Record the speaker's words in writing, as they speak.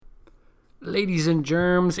Ladies and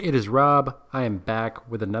germs, it is Rob. I am back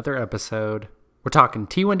with another episode. We're talking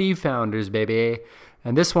T1D founders, baby.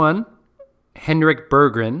 And this one, Henrik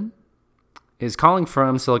Berggren, is calling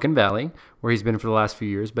from Silicon Valley, where he's been for the last few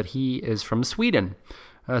years, but he is from Sweden.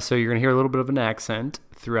 So you're going to hear a little bit of an accent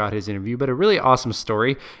throughout his interview, but a really awesome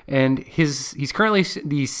story. And he's currently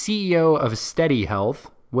the CEO of Steady Health,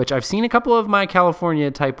 which I've seen a couple of my California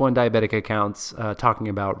type 1 diabetic accounts talking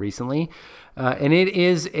about recently. And it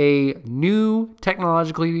is a new,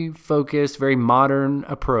 technologically focused, very modern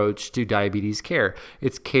approach to diabetes care.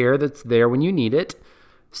 It's care that's there when you need it.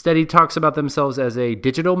 Steady talks about themselves as a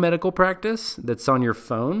digital medical practice that's on your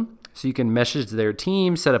phone. So you can message their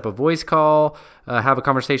team, set up a voice call, have a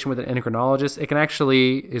conversation with an endocrinologist. It can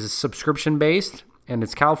actually is subscription-based, and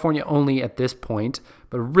it's California only at this point,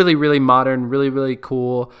 but really, really modern, really, really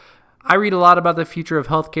cool. I read a lot about the future of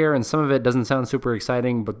healthcare, and some of it doesn't sound super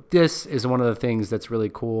exciting, but this is one of the things that's really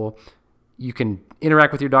cool. You can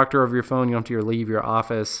interact with your doctor over your phone. You don't have to leave your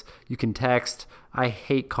office. You can text. I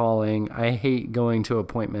hate calling. I hate going to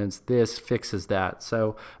appointments. This fixes that.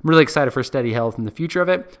 So I'm really excited for Steady Health and the future of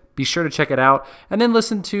it. Be sure to check it out. And then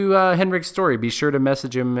listen to Henrik's story. Be sure to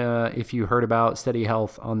message him if you heard about Steady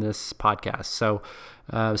Health on this podcast. So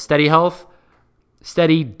Steady Health,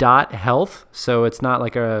 steady.health. So it's not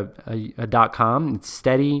like a .com. It's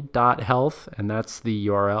steady.health, and that's the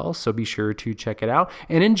URL. So be sure to check it out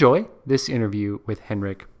and enjoy this interview with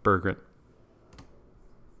Henrik Berggren.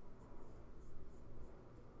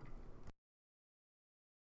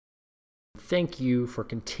 Thank you for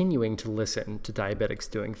continuing to listen to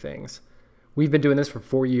Diabetics Doing Things. We've been doing this for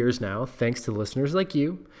 4 years now, thanks to listeners like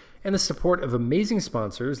you and the support of amazing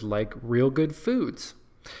sponsors like Real Good Foods.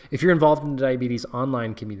 If you're involved in the diabetes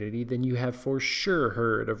online community, then you have for sure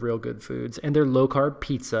heard of Real Good Foods and their low-carb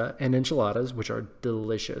pizza and enchiladas, which are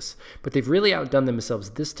delicious. But they've really outdone themselves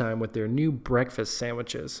this time with their new breakfast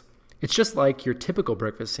sandwiches. It's just like your typical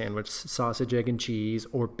breakfast sandwich, sausage, egg, and cheese,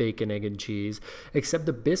 or bacon, egg, and cheese, except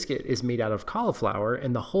the biscuit is made out of cauliflower,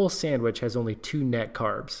 and the whole sandwich has only 2 net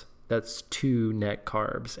carbs. That's 2 net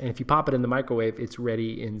carbs. And if you pop it in the microwave, it's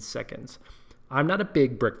ready in seconds. I'm not a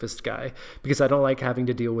big breakfast guy because I don't like having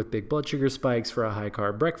to deal with big blood sugar spikes for a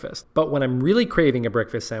high-carb breakfast. But when I'm really craving a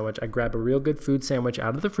breakfast sandwich, I grab a Real Good Food sandwich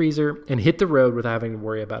out of the freezer and hit the road without having to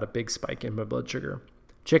worry about a big spike in my blood sugar.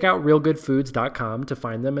 Check out realgoodfoods.com to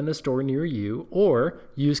find them in a store near you, or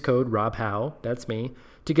use code ROBHOW, that's me,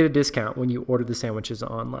 to get a discount when you order the sandwiches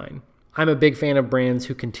online. I'm a big fan of brands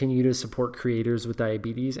who continue to support creators with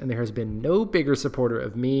diabetes, and there has been no bigger supporter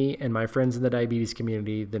of me and my friends in the diabetes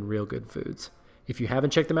community than Real Good Foods. If you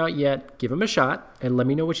haven't checked them out yet, give them a shot and let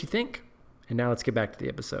me know what you think. And now let's get back to the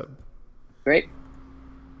episode. Great.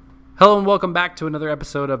 Hello and welcome back to another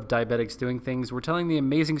episode of Diabetics Doing Things. We're telling the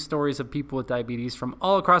amazing stories of people with diabetes from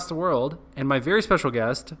all across the world. And my very special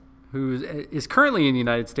guest, who is currently in the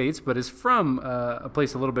United States, but is from a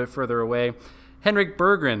place a little bit further away, Henrik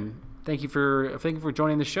Berggren. Thank you for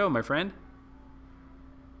joining the show, my friend.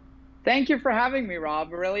 Thank you for having me, Rob.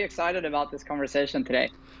 We're really excited about this conversation today.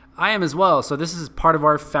 I am as well. So this is part of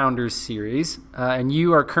our Founders series, and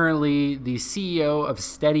you are currently the CEO of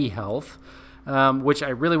Steady Health, which I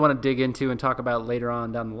really want to dig into and talk about later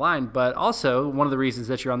on down the line. But also, one of the reasons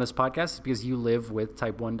that you're on this podcast is because you live with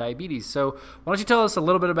type 1 diabetes. So why don't you tell us a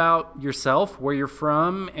little bit about yourself, where you're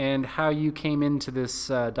from, and how you came into this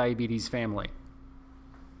diabetes family?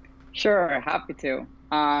 Sure, happy to.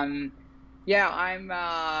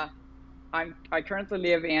 I currently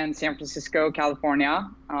live in San Francisco, California.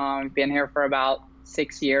 I've been here for about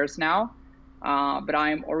 6 years now, but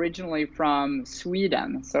I'm originally from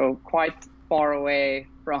Sweden, so quite far away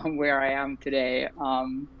from where I am today,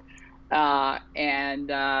 and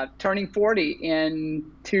turning 40 in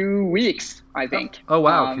 2 weeks, I think. Oh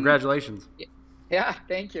wow, congratulations. Yeah,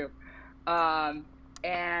 thank you.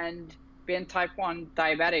 And been type 1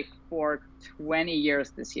 diabetic for 20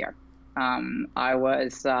 years this year. I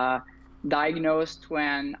was diagnosed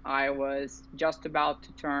when I was just about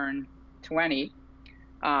to turn 20,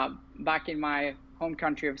 back in my home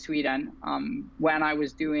country of Sweden, when I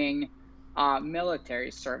was doing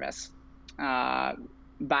military service.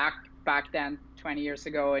 Back then, 20 years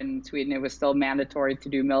ago in Sweden, it was still mandatory to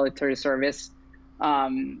do military service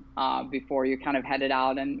before you kind of headed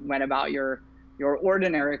out and went about your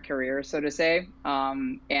ordinary career, so to say.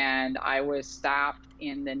 And I was staffed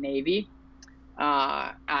in the Navy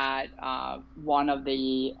at one of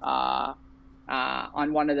the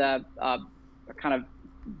kind of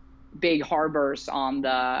big harbors on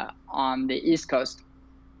the East Coast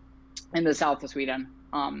in the south of Sweden.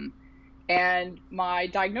 And my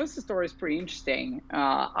diagnosis story is pretty interesting.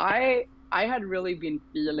 I had really been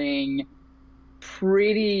feeling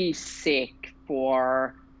pretty sick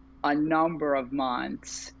for a number of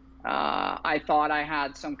months. I thought I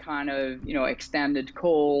had some kind of, extended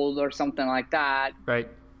cold or something like that. Right.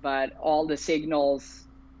 But all the signals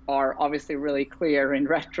are obviously really clear in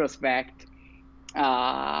retrospect.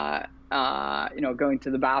 Going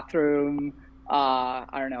to the bathroom, I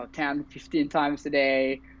don't know, 10, 15 times a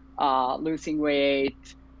day, losing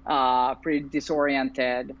weight, pretty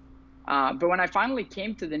disoriented. But when I finally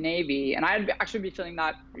came to the Navy, and I had actually been feeling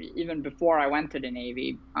that even before I went to the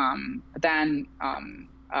Navy, then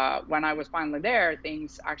when I was finally there,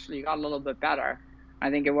 things actually got a little bit better. I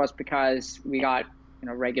think it was because we got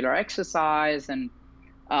regular exercise and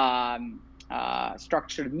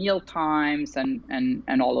structured meal times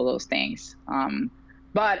and all of those things.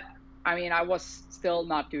 But I mean, I was still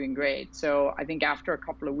not doing great. So I think after a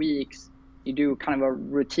couple of weeks, you do kind of a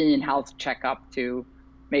routine health checkup to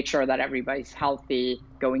make sure that everybody's healthy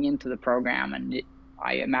going into the program. And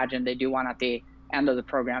I imagine they do one at the end of the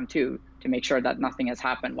program too, to make sure that nothing has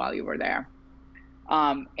happened while you were there.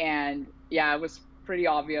 And yeah, it was pretty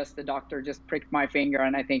obvious. The doctor just pricked my finger,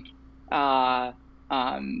 and I think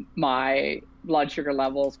my blood sugar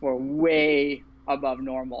levels were way above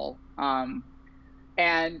normal.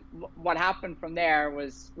 And what happened from there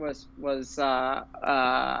was I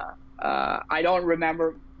don't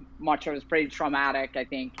remember much. It was pretty traumatic. I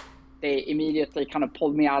think they immediately kind of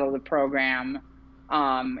pulled me out of the program.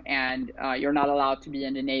 And you're not allowed to be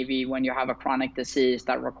in the Navy when you have a chronic disease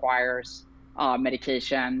that requires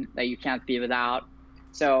medication that you can't be without.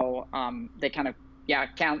 So they kind of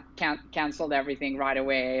canceled everything right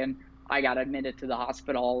away, and I got admitted to the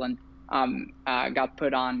hospital and got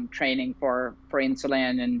put on training for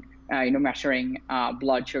insulin and measuring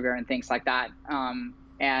blood sugar and things like that.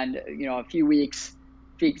 And a few weeks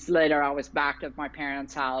later, I was back at my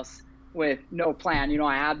parents' house with no plan.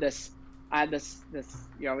 I had this. I was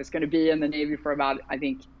going to be in the Navy for about, I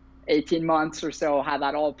think, 18 months or so, had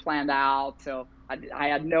that all planned out. So I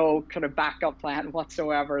had no kind of backup plan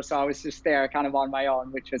whatsoever. So I was just there kind of on my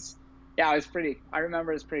own, which was, I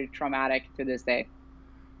remember it's pretty traumatic to this day.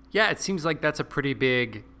 Yeah, it seems like that's a pretty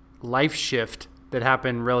big life shift that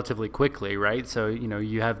happened relatively quickly, right? So,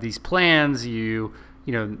 you have these plans, you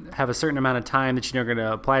have a certain amount of time that you're going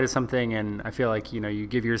to apply to something. And I feel like, you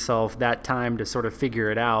give yourself that time to sort of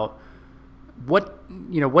figure it out. What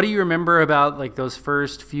do you remember about like those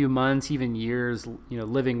first few months, even years,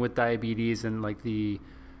 living with diabetes and like the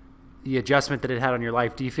adjustment that it had on your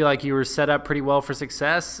life? Do you feel like you were set up pretty well for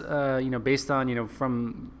success, based on,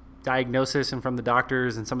 from diagnosis and from the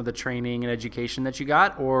doctors and some of the training and education that you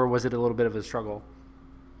got, or was it a little bit of a struggle?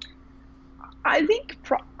 I think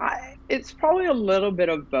it's probably a little bit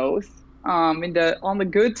of both. On the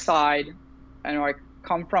good side, I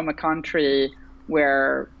come from a country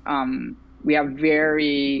where we have a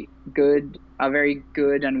very good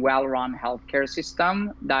and well-run healthcare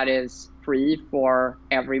system that is free for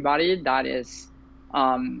everybody that is,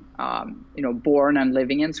 born and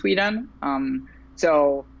living in Sweden.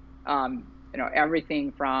 So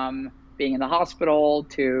everything from being in the hospital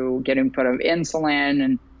to getting put of insulin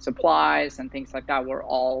and supplies and things like that were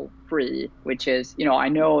all free, which is, I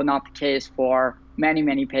know not the case for many,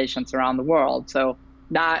 many patients around the world. So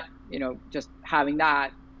that, just having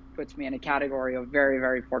that puts me in a category of very,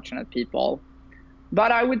 very fortunate people.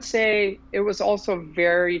 But I would say it was also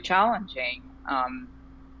very challenging.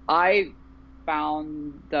 I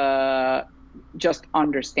found just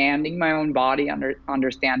understanding my own body,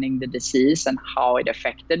 understanding the disease and how it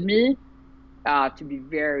affected me to be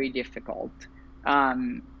very difficult.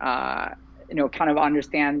 Kind of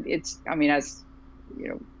understand as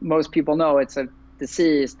most people know, it's a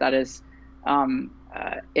disease that is,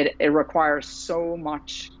 it requires so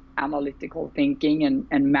much analytical thinking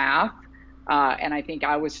and math. And I think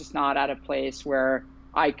I was just not at a place where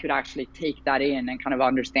I could actually take that in and kind of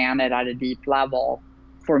understand it at a deep level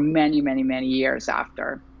for many, many, many years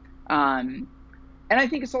after. And I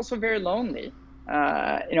think it's also very lonely.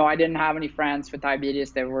 I didn't have any friends with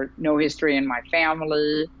diabetes. There were no history in my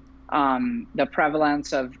family. The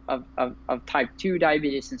prevalence of type 2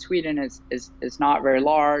 diabetes in Sweden is not very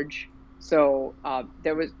large. So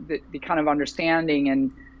there was the kind of understanding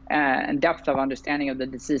and depth of understanding of the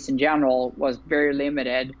disease in general was very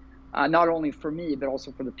limited, not only for me, but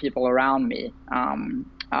also for the people around me,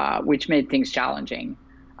 which made things challenging.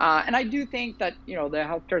 And I do think that, the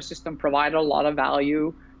healthcare system provided a lot of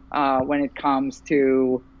value when it comes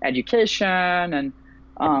to education and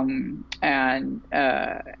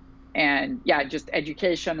just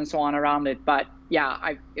education and so on around it. But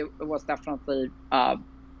it was definitely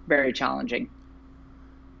very challenging.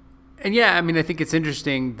 And I think it's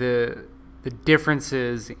interesting the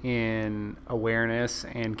differences in awareness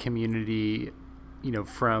and community,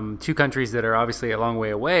 from two countries that are obviously a long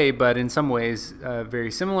way away, but in some ways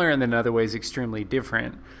very similar, and then in other ways extremely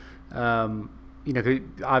different.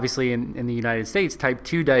 Obviously in the United States, type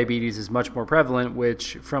 2 diabetes is much more prevalent,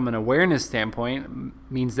 which from an awareness standpoint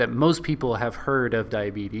means that most people have heard of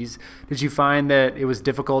diabetes. Did you find that it was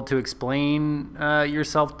difficult to explain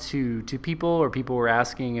yourself to people, or people were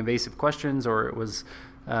asking invasive questions, or it was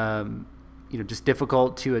just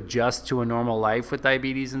difficult to adjust to a normal life with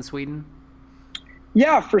diabetes in Sweden?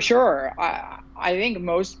 Yeah, for sure. I think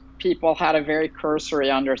most people had a very cursory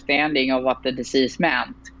understanding of what the disease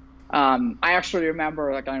meant. I actually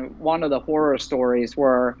remember one of the horror stories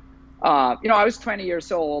where, I was 20 years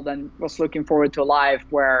old and was looking forward to a life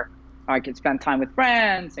where I could spend time with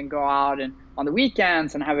friends and go out and on the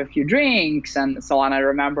weekends and have a few drinks and so on. I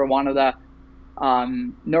remember one of the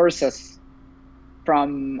nurses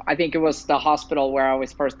from, I think it was the hospital where I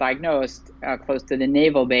was first diagnosed, close to the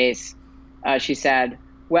naval base. She said,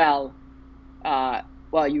 well,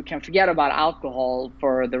 you can forget about alcohol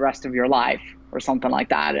for the rest of your life, or something like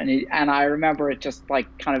that. And I remember it just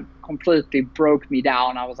kind of completely broke me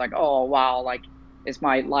down. I was like, oh, wow, is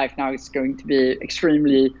my life now is going to be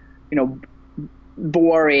extremely,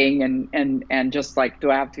 boring and just do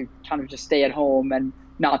I have to kind of just stay at home and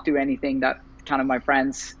not do anything that kind of my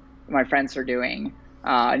friends are doing?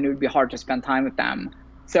 And it would be hard to spend time with them.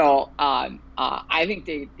 So I think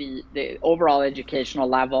the overall educational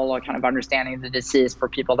level or kind of understanding of the disease for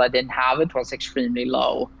people that didn't have it was extremely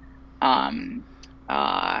low. And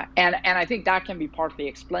I think that can be partly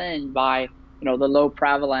explained by, the low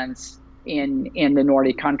prevalence in the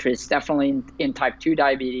Nordic countries, definitely in type 2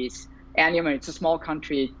 diabetes. And, it's a small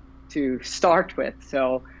country to start with.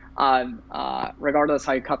 So regardless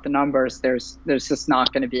how you cut the numbers, there's just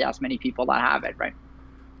not going to be as many people that have it, right?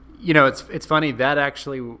 It's funny that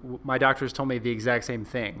actually my doctors told me the exact same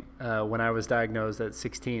thing when I was diagnosed at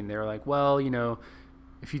 16. They were like, well,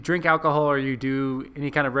 if you drink alcohol or you do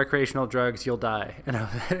any kind of recreational drugs, you'll die.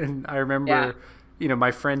 And I remember,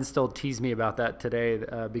 my friends still tease me about that today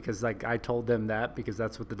because I told them that because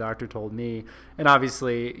that's what the doctor told me. And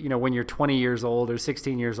obviously, when you're 20 years old or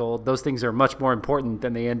 16 years old, those things are much more important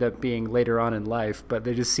than they end up being later on in life. But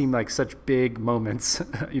they just seem like such big moments,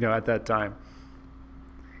 at that time.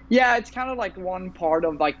 Yeah, it's kind of like one part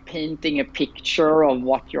of painting a picture of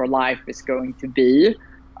what your life is going to be,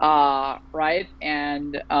 right?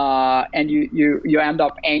 And you end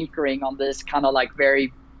up anchoring on this kind of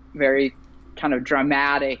very, very kind of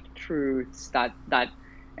dramatic truths that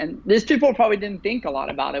and these people probably didn't think a lot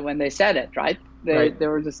about it when they said it, right? They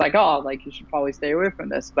were just like, oh, you should probably stay away from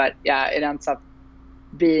this. But yeah, it ends up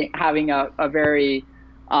having a very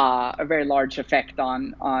large effect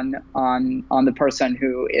on the person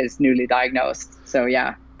who is newly diagnosed. So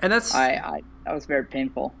yeah, and that was very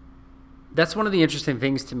painful. That's one of the interesting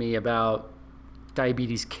things to me about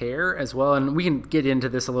diabetes care as well. And we can get into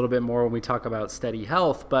this a little bit more when we talk about Steady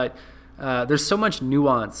Health, but there's so much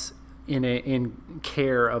nuance in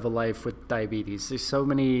care of a life with diabetes. There's so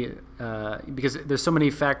many because there's so many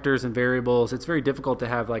factors and variables. It's very difficult to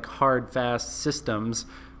have hard, fast systems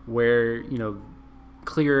where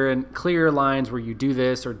clear lines where you do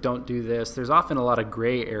this or don't do this. There's often a lot of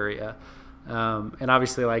gray area. And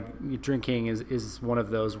obviously drinking is one of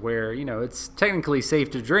those where, it's technically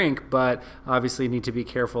safe to drink, but obviously you need to be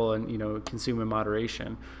careful and, consume in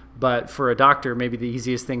moderation. But for a doctor, maybe the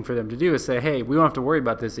easiest thing for them to do is say, hey, we don't have to worry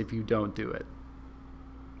about this if you don't do it.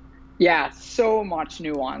 Yeah, so much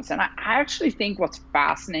nuance. And I actually think what's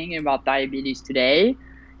fascinating about diabetes today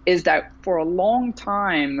is that for a long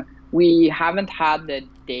time, we haven't had the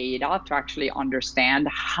data to actually understand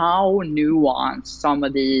how nuanced some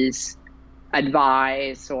of these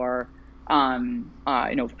advice or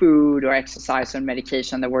food or exercise or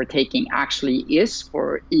medication that we're taking actually is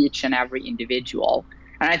for each and every individual.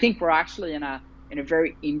 And I think we're actually in a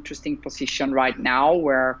very interesting position right now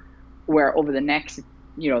where over the next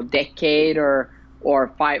decade or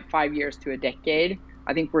 5 years to a decade,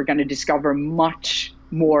 I think we're going to discover much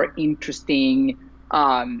more interesting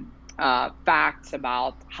facts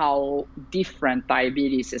about how different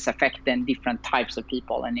diabetes is affecting different types of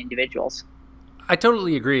people and individuals. I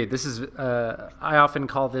totally agree. This is I often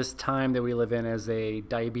call this time that we live in as a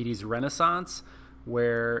diabetes renaissance,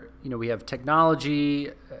 where we have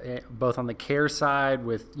technology both on the care side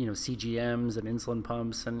with CGMs and insulin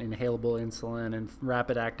pumps and inhalable insulin and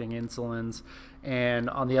rapid acting insulins, and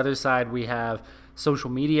on the other side we have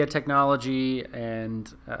social media technology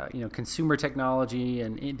and consumer technology,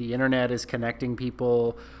 and the internet is connecting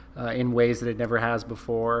people in ways that it never has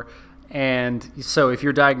before. And so if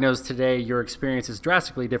you're diagnosed today, your experience is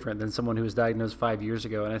drastically different than someone who was diagnosed 5 years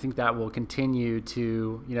ago. And I think that will continue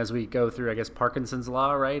to, as we go through, I guess, Parkinson's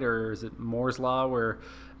law, right? Or is it Moore's law where,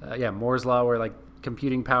 Moore's law where like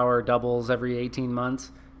computing power doubles every 18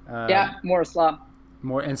 months. Moore's law.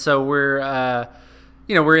 And so we're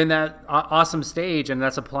in that awesome stage, and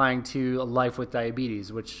that's applying to a life with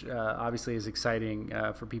diabetes, which obviously is exciting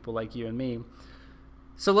for people like you and me.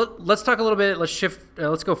 So let's talk a little bit. Let's shift.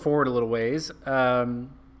 Let's go forward a little ways.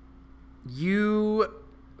 You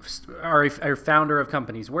are a founder of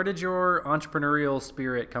companies. Where did your entrepreneurial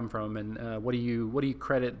spirit come from, and what do you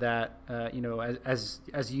credit that? As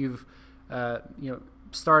you've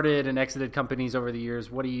started and exited companies over the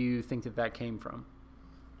years, what do you think that came from?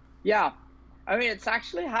 Yeah, I mean, it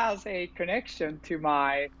actually has a connection to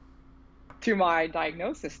my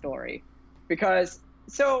diagnosis story, because.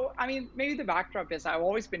 So, I mean, maybe the backdrop is I've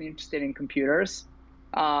always been interested in computers.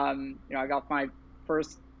 I got my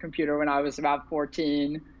first computer when I was about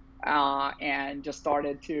 14, and just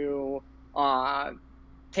started to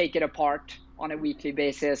take it apart on a weekly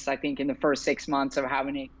basis. I think in the first 6 months of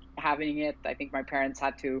having it, I think my parents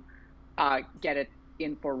had to get it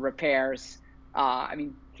in for repairs.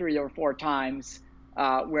 3 or 4 times,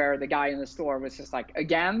 where the guy in the store was just like,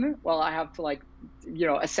 again? Well, I have to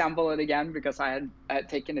assemble it again because I had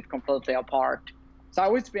taken it completely apart. So I've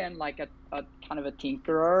always been like a kind of a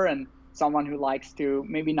tinkerer and someone who likes to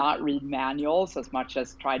maybe not read manuals as much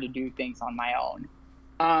as try to do things on my own.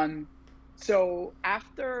 So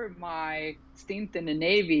after my stint in the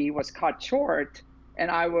Navy was cut short and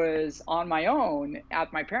I was on my own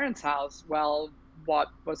at my parents' house, well, what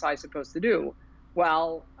was I supposed to do?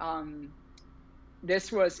 Well,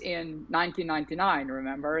 this was in 1999,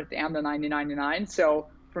 remember, at the end of 1999. So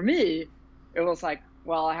for me, it was like,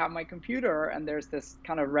 well, I have my computer and there's this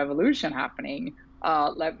kind of revolution happening.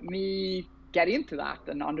 Let me get into that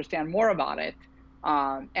and understand more about it.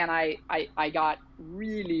 And I got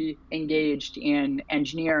really engaged in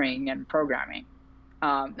engineering and programming.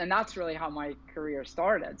 And that's really how my career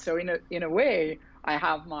started. So in a way, I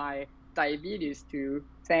have my diabetes to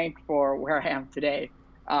thank for where I am today.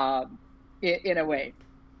 In a way.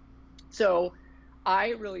 So I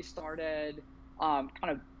really started kind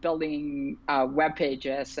of building web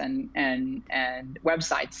pages and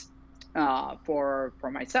websites for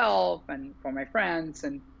myself and for my friends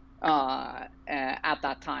and at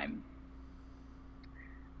that time.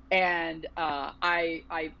 And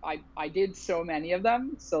I did so many of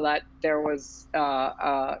them so that there was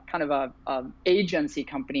kind of a agency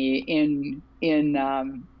company in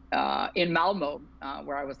Malmo,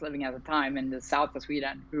 where I was living at the time in the south of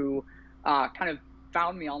Sweden, who kind of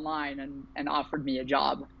found me online and offered me a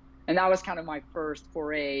job. And that was kind of my first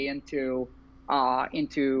foray into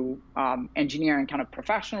engineering kind of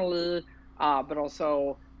professionally, but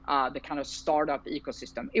also the kind of startup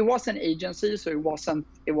ecosystem. It was an agency, so it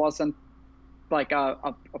wasn't like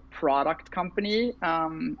a product company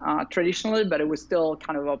traditionally, but it was still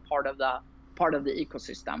kind of a part of the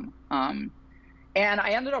ecosystem. And I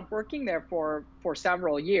ended up working there for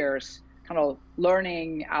several years, kind of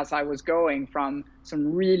learning as I was going from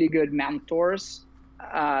some really good mentors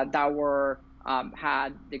that were had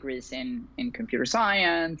degrees in computer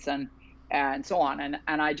science and so on.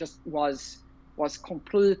 And I just was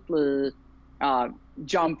completely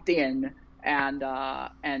jumped in and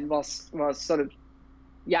was sort of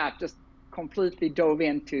just completely dove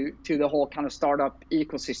into the whole kind of startup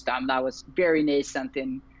ecosystem that was very nascent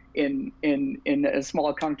in a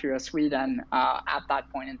small country of Sweden at that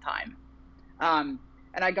point in time. And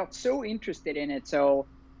I got so interested in it, so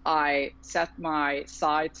I set my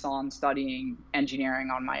sights on studying engineering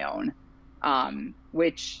on my own,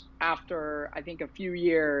 which after I think a few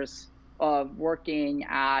years of working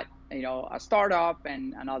at a startup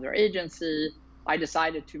and another agency, I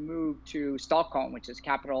decided to move to Stockholm, which is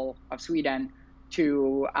capital of Sweden,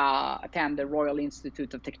 to attend the Royal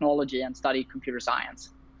Institute of Technology and study computer science.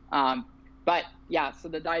 But yeah, so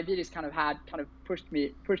the diabetes kind of pushed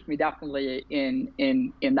me definitely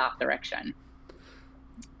in that direction.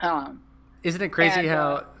 Isn't it crazy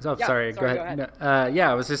how? Oh, sorry. Go ahead. No,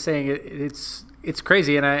 I was just saying it's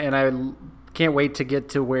crazy, and I can't wait to get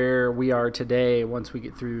to where we are today once we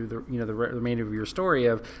get through the remainder of your story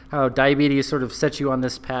of how diabetes sort of set you on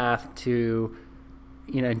this path to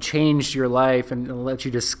and changed your life and let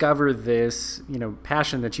you discover this,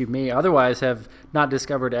 passion that you may otherwise have not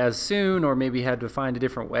discovered as soon, or maybe had to find a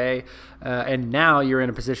different way. And now you're in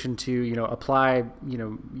a position to, apply,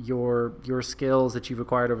 your skills that you've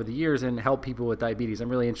acquired over the years and help people with diabetes. I'm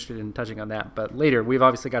really interested in touching on that, but later. We've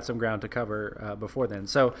obviously got some ground to cover before then.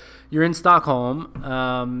 So you're in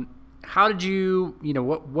Stockholm. how did you,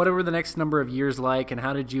 what were the next number of years like, and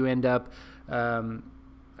how did you end up,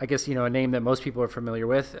 I guess, a name that most people are familiar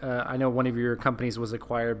with. I know one of your companies was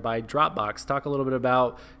acquired by Dropbox. Talk a little bit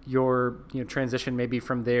about your transition maybe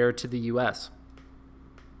from there to the U.S.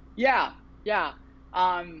 Yeah, yeah,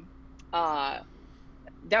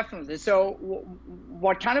 definitely. So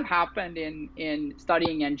what kind of happened in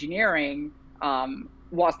studying engineering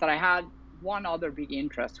was that I had one other big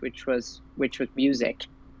interest, which was music,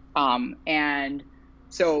 and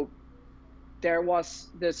so there was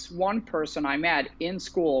this one person I met in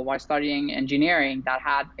school while studying engineering that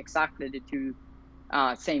had exactly the two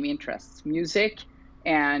same interests: music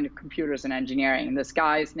and computers and engineering. And this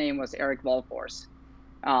guy's name was Eric Volfors.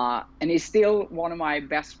 And he's still one of my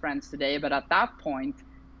best friends today. But at that point,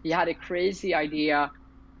 he had a crazy idea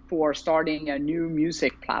for starting a new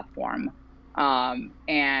music platform.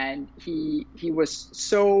 And he was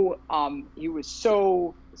so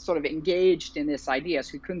sort of engaged in this idea,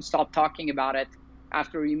 so he couldn't stop talking about it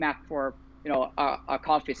after we met for a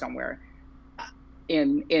coffee somewhere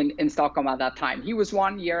in Stockholm at that time. He was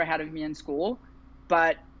 1 year ahead of me in school,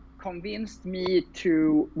 but convinced me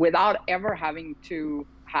to, without ever having to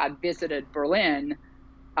had visited Berlin,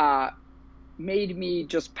 made me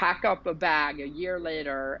just pack up a bag a year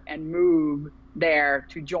later and move there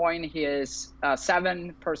to join his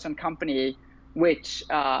 7-person company, which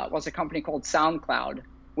was a company called SoundCloud,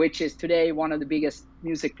 which is today one of the biggest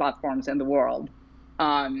music platforms in the world.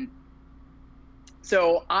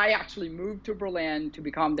 So I actually moved to Berlin to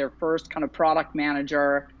become their first kind of product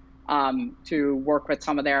manager, to work with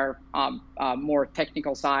some of their more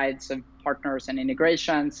technical sides of partners and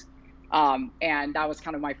integrations. And that was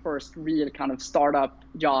kind of my first real kind of startup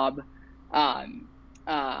job, and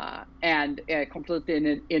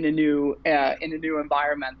completely in a new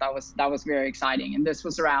environment. That was very exciting. And this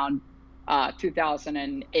was around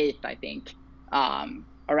 2008, I think,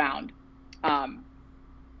 around.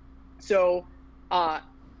 So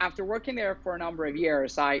after working there for a number of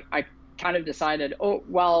years, I kind of decided, oh,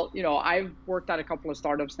 well, I've worked at a couple of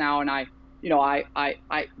startups now, and I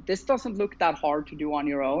this doesn't look that hard to do on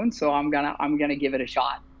your own, so I'm gonna give it a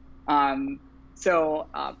shot. So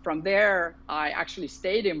from there, I actually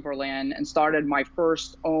stayed in Berlin and started my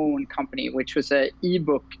first own company, which was an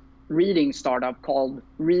ebook reading startup called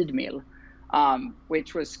ReadMill,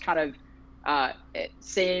 which was kind of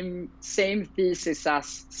same thesis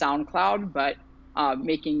as SoundCloud, but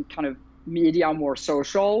making kind of media more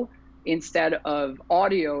social. Instead of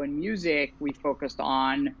audio and music, we focused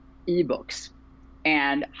on ebooks,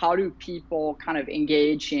 and how do people kind of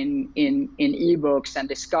engage in ebooks and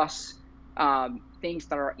discuss things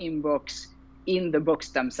that are in books, in the books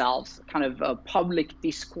themselves, kind of a public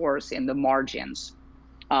discourse in the margins,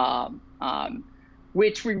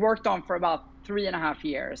 which we worked on for about 3.5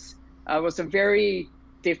 years. It was a very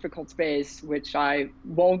difficult space, which I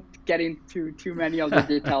won't get into too many of the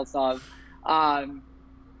details of.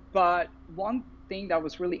 But one thing that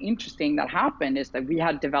was really interesting that happened is that we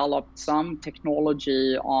had developed some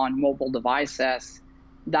technology on mobile devices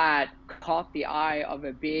that caught the eye of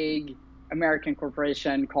a big American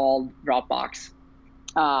corporation called Dropbox.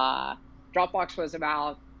 Dropbox was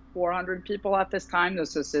about 400 people at this time.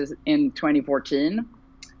 This is in 2014.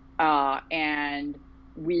 And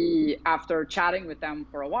we, after chatting with them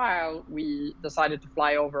for a while, we decided to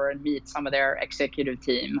fly over and meet some of their executive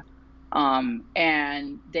team.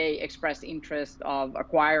 And they expressed interest of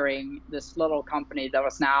acquiring this little company that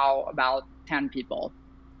was now about 10 people.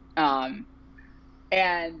 And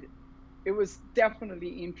it was definitely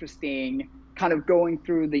interesting kind of going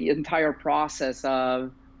through the entire process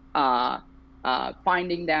of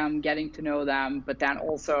finding them, getting to know them, but then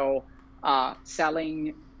also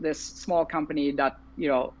selling this small company that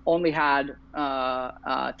only had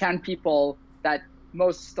 10 people that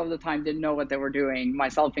most of the time didn't know what they were doing,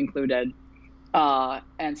 myself included,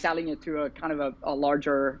 and selling it to a kind of a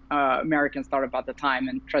larger American startup at the time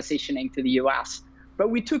and transitioning to the US. But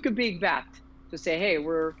we took a big bet to say, hey,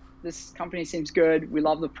 this company seems good. We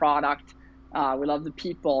love the product. We love the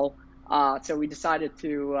people. So we decided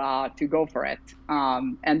to go for it.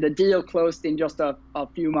 And the deal closed in just a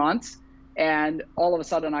few months. And all of a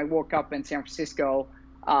sudden, I woke up in San Francisco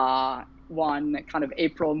one kind of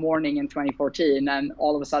April morning in 2014, and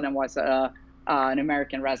all of a sudden was an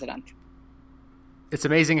American resident. It's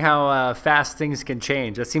amazing how fast things can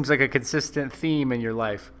change. That seems like a consistent theme in your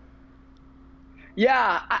life.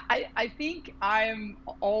 Yeah, I think I'm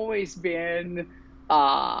always been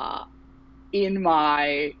in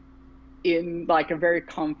like a very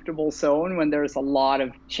comfortable zone when there's a lot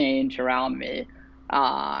of change around me.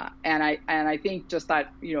 And I think just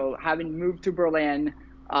that, having moved to Berlin,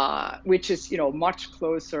 which is much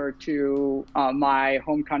closer to my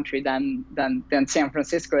home country than San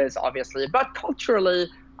Francisco is, obviously, but culturally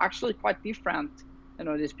actually quite different.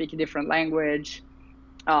 They speak a different language,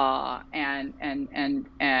 and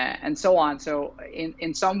so on. So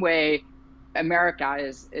in some way,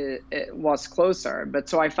 America was closer, but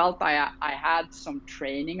so I felt I had some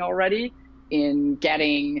training already in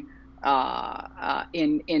getting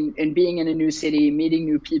in being in a new city, meeting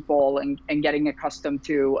new people, and getting accustomed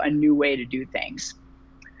to a new way to do things.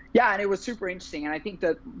 Yeah, and it was super interesting. And I think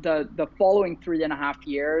that the following 3.5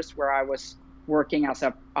 years, where I was working as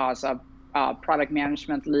a product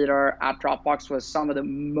management leader at Dropbox, was some of the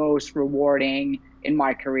most rewarding in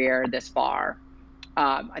my career this far.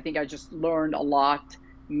 I think I just learned a lot,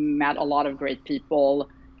 met a lot of great people,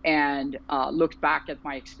 and looked back at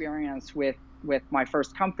my experience with my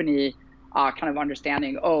first company, kind of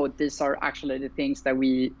understanding, these are actually the things that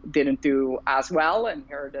we didn't do as well, and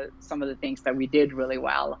here are some of the things that we did really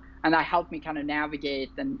well. And that helped me kind of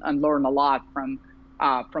navigate and learn a lot from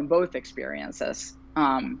both experiences.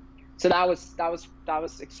 So that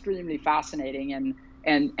was extremely fascinating,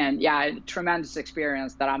 and yeah, a tremendous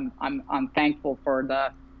experience that I'm thankful for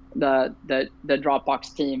the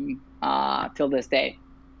Dropbox team till this day.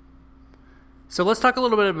 So let's talk a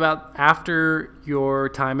little bit about after your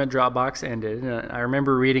time at Dropbox ended. I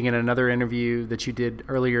remember reading in another interview that you did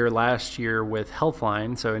earlier last year with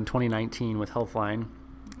Healthline, so in 2019 with Healthline.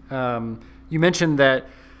 You mentioned that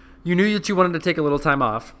you knew that you wanted to take a little time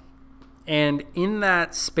off. And in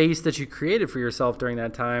that space that you created for yourself during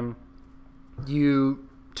that time, you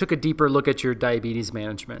took a deeper look at your diabetes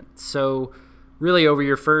management. So really over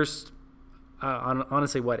your first,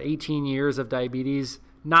 honestly, 18 years of diabetes,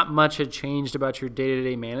 not much had changed about your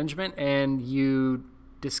day-to-day management, and you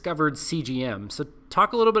discovered CGM. So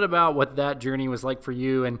talk a little bit about what that journey was like for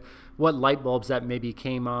you and what light bulbs that maybe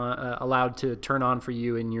came on, allowed to turn on for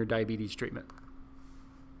you in your diabetes treatment.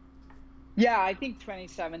 Yeah, I think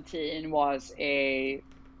 2017 was a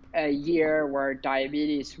year where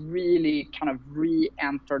diabetes really kind of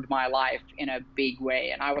re-entered my life in a big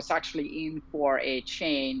way. And I was actually in for a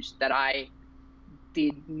change that I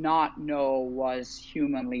did not know was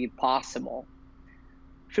humanly possible.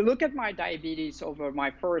 If you look at my diabetes over my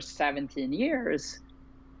first 17 years,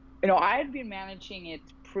 I had been managing it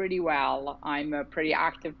pretty well. I'm a pretty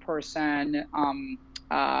active person.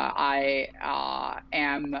 I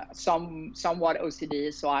am somewhat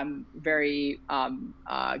OCD, so I'm very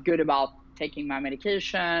good about taking my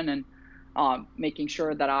medication and making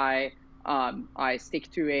sure that I stick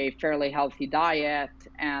to a fairly healthy diet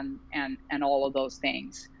and all of those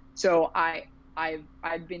things. So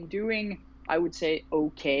I've been doing, I would say,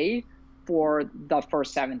 okay for the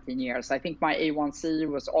first 17 years. I think my A1C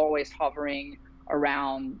was always hovering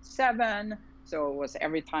around 7. So it was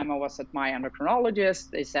every time I was at my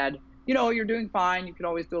endocrinologist, they said, you're doing fine. You could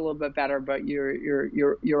always do a little bit better, but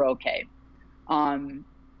you're okay.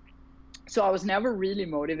 So I was never really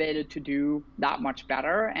motivated to do that much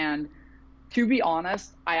better. And to be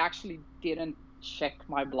honest, I actually didn't check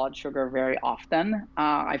my blood sugar very often.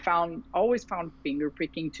 I always found finger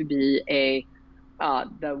pricking to be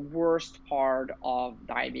the worst part of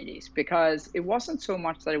diabetes, because it wasn't so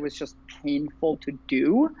much that it was just painful to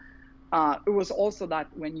do. It was also that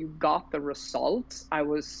when you got the results, I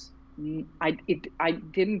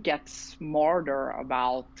didn't get smarter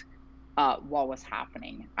about what was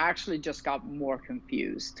happening. I actually just got more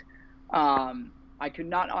confused. I could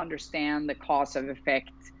not understand the cause of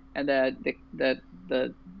effect and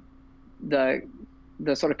the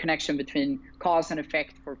sort of connection between cause and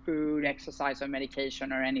effect for food, exercise, or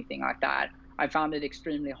medication, or anything like that. I found it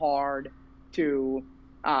extremely hard to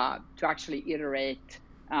actually iterate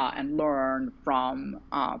and learn from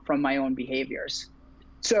my own behaviors.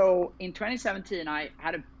 So in 2017, I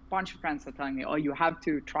had a bunch of friends that telling me, you have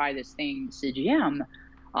to try this thing, CGM.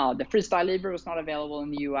 The Freestyle Libre was not available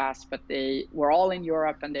in the US, but they were all in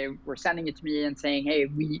Europe, and they were sending it to me and saying, hey,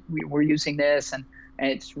 we're using this, and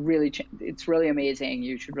it's really amazing.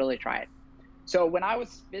 You should really try it. So when I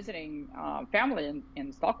was visiting family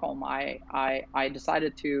in Stockholm, I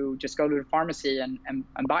decided to just go to the pharmacy and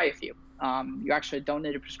buy a few. You actually don't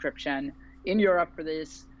need a prescription in Europe for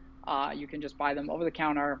this. You can just buy them over the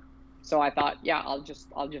counter. So I thought, yeah, I'll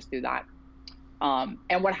just do that.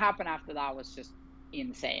 And what happened after that was just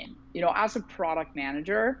insane. As a product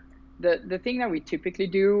manager, the thing that we typically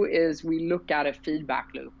do is we look at a feedback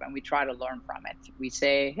loop and we try to learn from it. We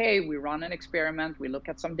say, hey, we run an experiment, we look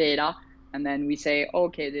at some data, and then we say,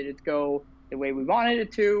 okay, did it go the way we wanted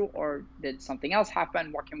it to, or did something else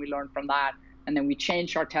happen? What can we learn from that? And then we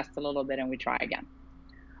change our test a little bit and we try again.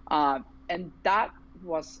 And that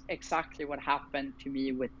was exactly what happened to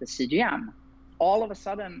me with the CGM. All of a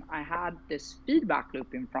sudden, I had this feedback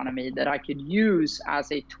loop in front of me that I could use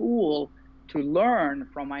as a tool to learn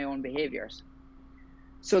from my own behaviors.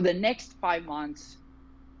 So the next 5 months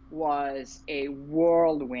was a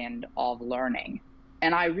whirlwind of learning.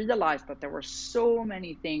 And I realized that there were so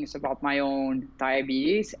many things about my own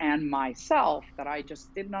diabetes and myself that I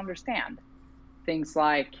just didn't understand. Things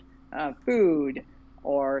like food,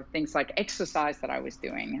 or things like exercise that I was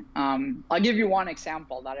doing. I'll give you one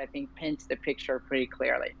example that I think paints the picture pretty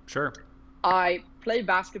clearly. Sure. I play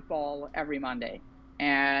basketball every Monday.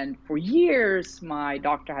 And for years, my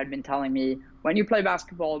doctor had been telling me, when you play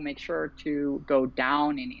basketball, make sure to go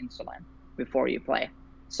down in insulin before you play,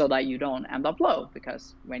 so that you don't end up low.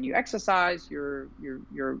 Because when you exercise, your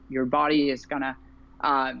body is gonna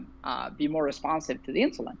be more responsive to the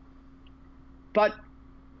insulin. But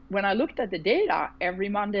when I looked at the data every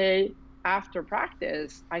Monday after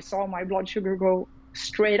practice, I saw my blood sugar go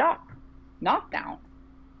straight up, not down,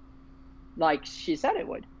 like she said it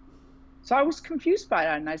would. So I was confused by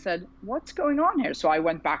that, and I said, what's going on here? So I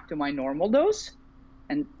went back to my normal dose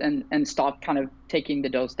and stopped kind of taking the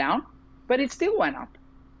dose down, but it still went up.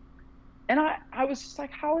 And I was just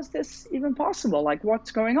like, how is this even possible? Like,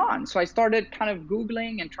 what's going on? So I started kind of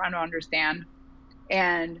Googling and trying to understand.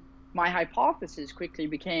 And my hypothesis quickly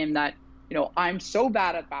became that, I'm so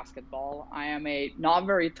bad at basketball. I am a not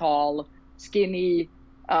very tall, skinny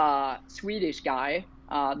Swedish guy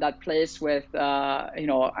that plays with,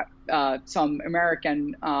 some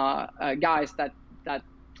American guys that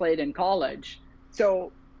played in college.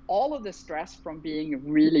 So all of the stress from being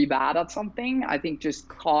really bad at something, I think, just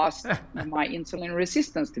caused my insulin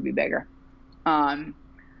resistance to be bigger.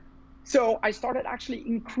 So I started actually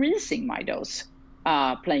increasing my dose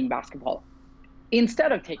playing basketball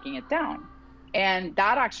instead of taking it down. And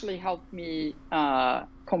that actually helped me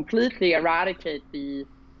completely eradicate the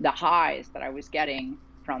highs that I was getting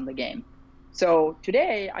from the game. So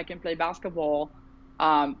today I can play basketball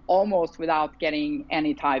almost without getting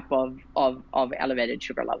any type of elevated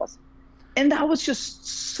sugar levels. And that was just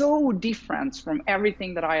so different from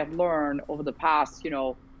everything that I have learned over the past,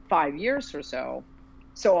 5 years or so.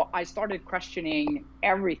 So I started questioning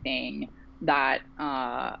everything that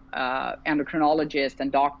endocrinologists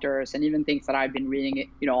and doctors, and even things that I've been reading,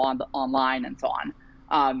 online and so on.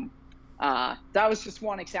 That was just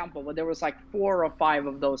one example, but there was like 4 or 5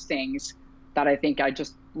 of those things that I think I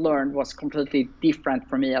just learned was completely different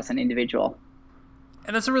for me as an individual.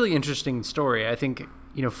 And that's a really interesting story. I think,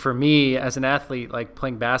 for me as an athlete, like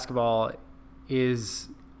playing basketball has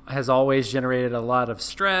always generated a lot of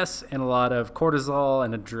stress and a lot of cortisol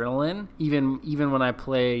and adrenaline, even when I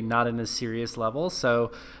play not in a serious level.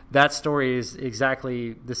 So that story is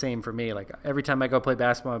exactly the same for me. Like every time I go play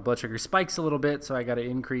basketball, my blood sugar spikes a little bit, so I got to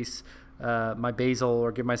increase my basal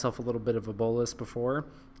or give myself a little bit of a bolus before.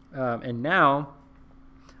 And now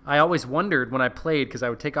I always wondered when I played, because I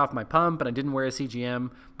would take off my pump and I didn't wear a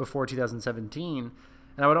CGM before 2017.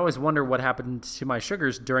 And I would always wonder what happened to my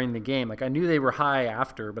sugars during the game. Like I knew they were high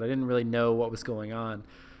after, but I didn't really know what was going on.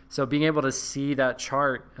 So being able to see that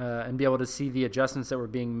chart and be able to see the adjustments that were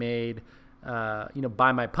being made,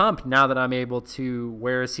 by my pump, now that I'm able to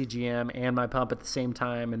wear a CGM and my pump at the same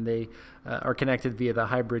time, and they are connected via the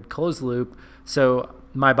hybrid closed loop. So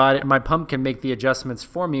my pump can make the adjustments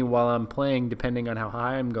for me while I'm playing, depending on how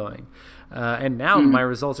high I'm going. And now my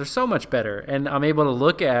results are so much better, and I'm able to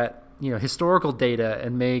look at historical data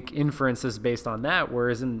and make inferences based on that,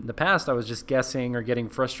 whereas in the past I was just guessing or getting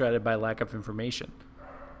frustrated by lack of information.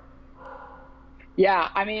 Yeah,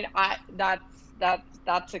 I mean,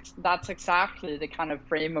 that's exactly the kind of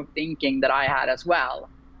frame of thinking that I had as well.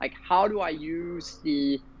 Like, how do I use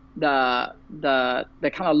the kind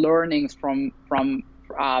of learnings from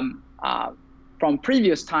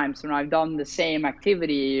previous times when I've done the same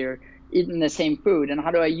activity or eaten the same food, and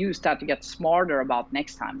how do I use that to get smarter about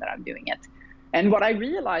next time that I'm doing it? And what I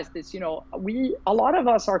realized is, a lot of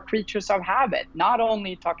us are creatures of habit, not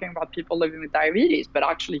only talking about people living with diabetes, but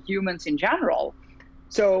actually humans in general.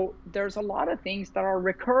 So there's a lot of things that are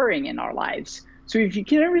recurring in our lives. So if you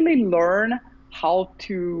can really learn how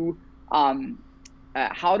to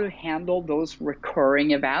handle those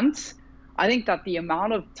recurring events, I think that the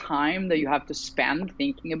amount of time that you have to spend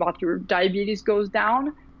thinking about your diabetes goes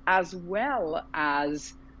down, as well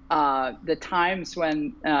as the times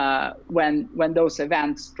when those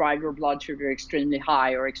events drive your blood sugar extremely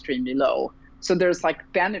high or extremely low. So there's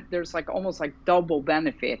almost like double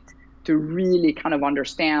benefit to really kind of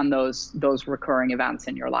understand those recurring events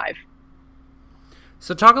in your life.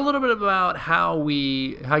 So talk a little bit about how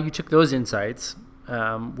you took those insights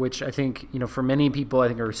which I think, for many people, I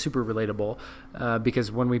think are super relatable,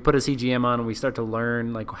 because when we put a CGM on and we start to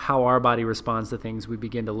learn like how our body responds to things, we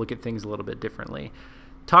begin to look at things a little bit differently.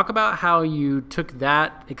 Talk about how you took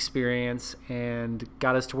that experience and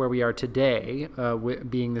got us to where we are today,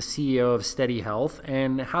 being the CEO of Steady Health,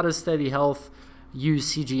 and how does Steady Health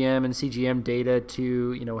use CGM and CGM data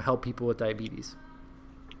to, help people with diabetes?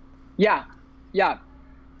 Yeah.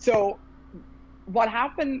 So what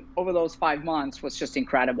happened over those 5 months was just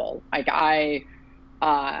incredible. Like I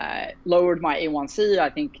lowered my A1C. I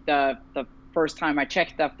think the first time I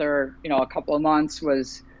checked after a couple of months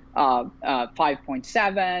was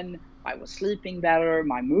 5.7. I was sleeping better.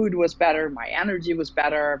 My mood was better. My energy was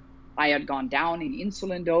better. I had gone down in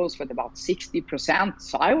insulin dose with about 60%.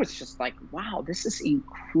 So I was just like, wow, this is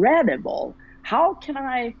incredible. How can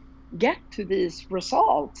I get to these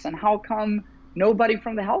results? And how come nobody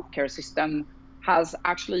from the healthcare system has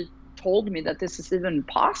actually told me that this is even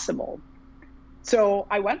possible? So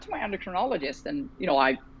I went to my endocrinologist and,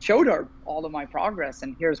 I showed her all of my progress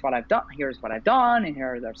and here's what I've done, and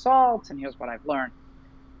here are the results, and here's what I've learned.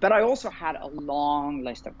 But I also had a long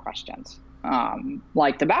list of questions,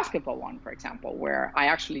 like the basketball one, for example, where I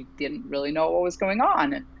actually didn't really know what was going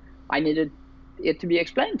on and I needed it to be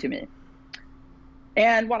explained to me.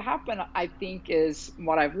 And what happened, I think, is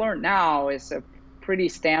what I've learned now is a pretty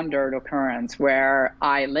standard occurrence where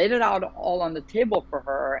I laid it out all on the table for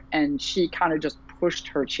her and she kind of just pushed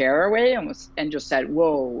her chair away and just said,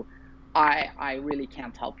 whoa, I really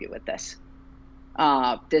can't help you with this.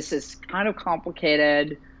 This is kind of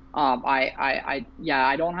complicated. I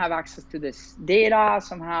don't have access to this data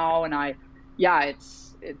somehow. And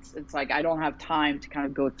it's like, I don't have time to kind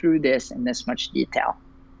of go through this in this much detail.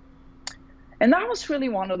 And that was really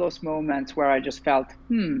one of those moments where I just felt,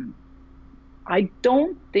 I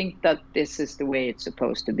don't think that this is the way it's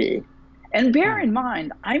supposed to be. And bear in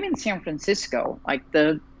mind, I'm in San Francisco, like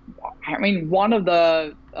the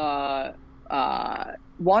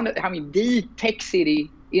tech city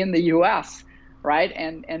in the US, right?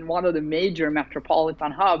 And one of the major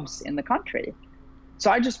metropolitan hubs in the country.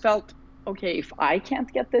 So I just felt, okay, if I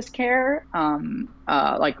can't get this care,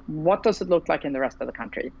 like what does it look like in the rest of the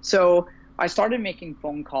country? So I started making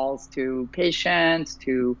phone calls to patients,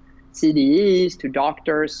 to CDEs, to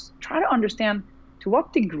doctors, try to understand to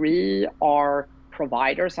what degree are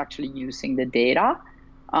providers actually using the data,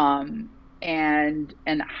 and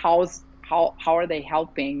how are they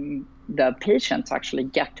helping the patients actually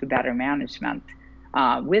get to better management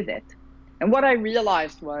with it. And what I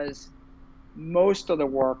realized was most of the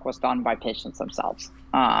work was done by patients themselves.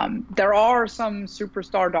 There are some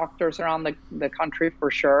superstar doctors around the country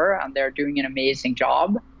for sure, and they're doing an amazing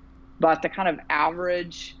job. But the kind of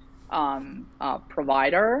average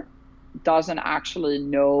provider doesn't actually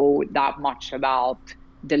know that much about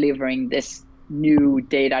delivering this new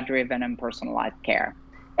data-driven and personalized care.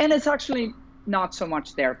 And it's actually not so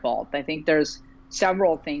much their fault. I think there's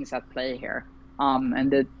several things at play here.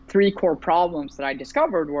 And the three core problems that I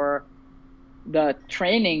discovered were the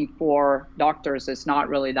training for doctors is not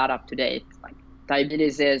really that up to date. Like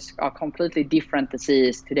diabetes is a completely different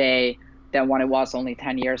disease today than what it was only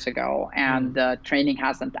 10 years ago. And the training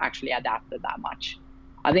hasn't actually adapted that much.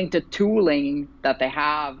 I think the tooling that they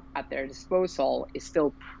have at their disposal is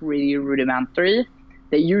still pretty rudimentary.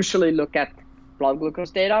 They usually look at blood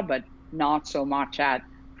glucose data, but not so much at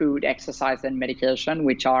food, exercise, and medication,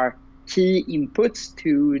 which are key inputs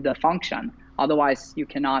to the function. Otherwise, you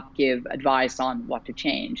cannot give advice on what to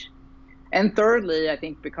change. And thirdly, I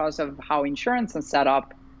think because of how insurance is set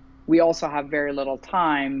up, we also have very little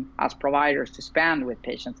time as providers to spend with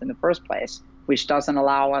patients in the first place, which doesn't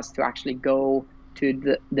allow us to actually go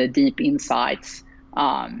to the deep insights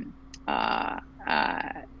in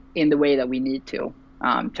the way that we need to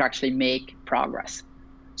actually make progress.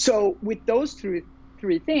 So with those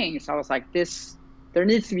three things, I was like, there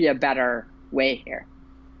needs to be a better way here.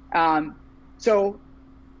 So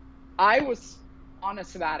I was on a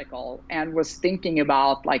sabbatical and was thinking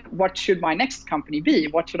about like, what should my next company be?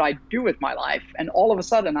 What should I do with my life? And all of a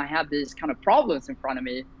sudden I had these kind of problems in front of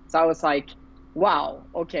me. So I was like, wow,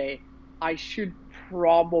 okay, I should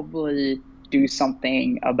probably do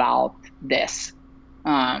something about this.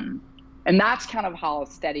 And that's kind of how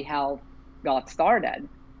Steady Health got started.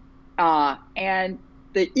 And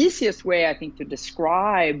the easiest way, I think, to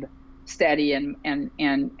describe Steady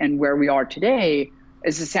and where we are today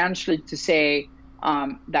is essentially to say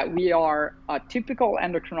that we are a typical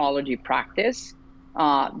endocrinology practice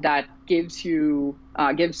that gives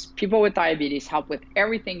people with diabetes help with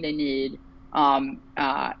everything they need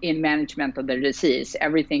in management of their disease,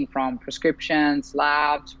 everything from prescriptions,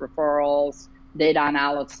 labs, referrals, data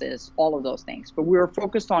analysis, all of those things. But we're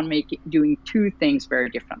focused on doing two things very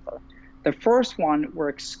differently. The first one, we're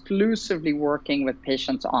exclusively working with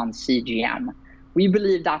patients on CGM. We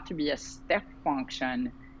believe that to be a step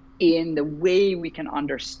function in the way we can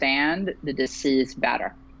understand the disease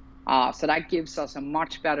better. So that gives us a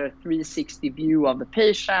much better 360 view of the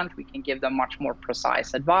patient. We can give them much more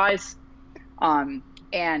precise advice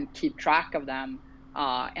and keep track of them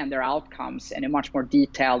and their outcomes in a much more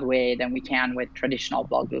detailed way than we can with traditional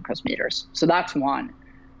blood glucose meters. So that's one.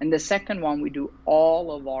 And the second one, we do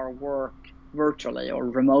all of our work virtually or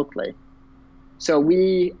remotely. So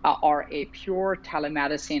we are a pure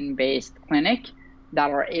telemedicine-based clinic that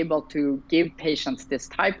are able to give patients this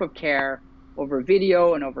type of care over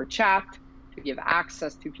video and over chat, to give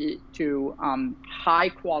access to high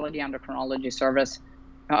quality endocrinology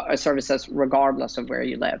services regardless of where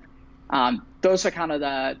you live. Those are kind of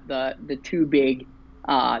the two big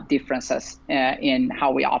differences in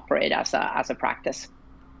how we operate as a practice.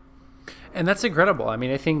 And that's incredible. I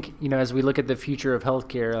mean, I think, as we look at the future of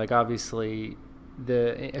healthcare, like obviously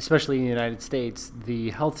especially in the United States,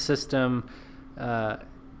 the health system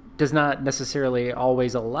does not necessarily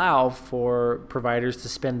always allow for providers to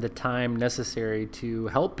spend the time necessary to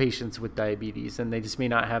help patients with diabetes, and they just may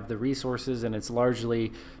not have the resources, and it's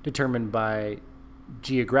largely determined by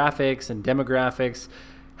geographics and demographics.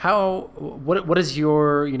 What is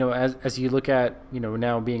your, as you look at,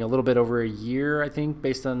 now being a little bit over a year, I think,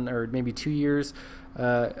 based on, or maybe 2 years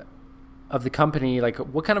of the company, like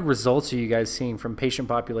what kind of results are you guys seeing from patient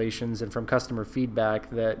populations and from customer feedback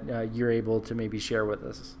that you're able to maybe share with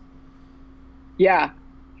us? Yeah,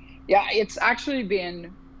 it's actually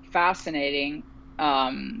been fascinating,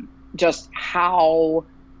 just how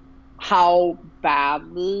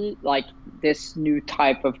badly like this new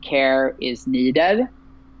type of care is needed.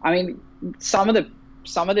 I mean, some of the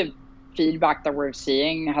feedback that we're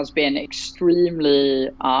seeing has been extremely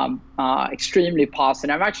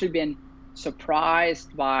positive. I've actually been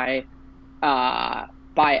surprised by how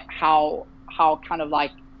kind of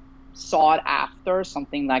like sought after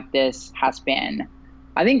something like this has been.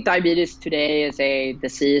 I think diabetes today is a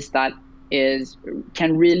disease that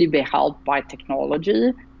can really be helped by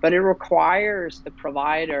technology, but it requires the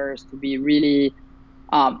providers to be really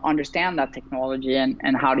understand that technology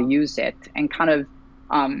and how to use it, and kind of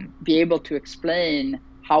be able to explain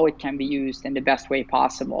how it can be used in the best way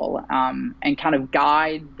possible, and kind of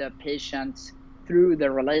guide the patients through the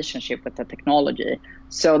relationship with the technology,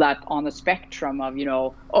 so that on the spectrum of,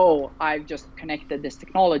 I've just connected this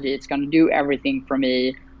technology, it's going to do everything for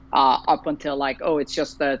me, up until like, it's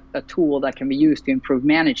just a tool that can be used to improve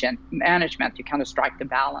management, you kind of strike the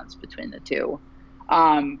balance between the two.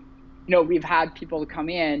 We've had people come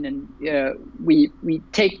in and we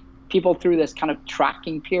take people through this kind of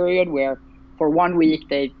tracking period where for 1 week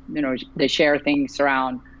they share things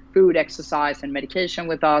around food, exercise, and medication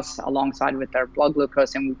with us alongside with their blood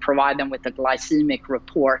glucose, and we provide them with a glycemic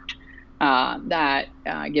report that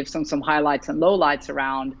gives them some highlights and lowlights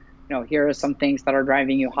around, here are some things that are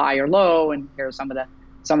driving you high or low, and here are some of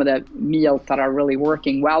the meals that are really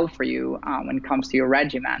working well for you when it comes to your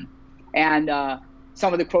regimen. And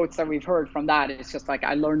some of the quotes that we've heard from that is just like,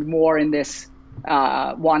 I learned more in this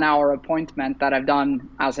 1 hour appointment that I've done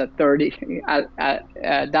than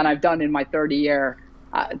I've done in my 30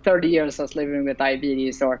 years as living with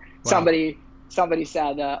diabetes. Or wow. Somebody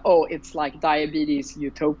said, it's like diabetes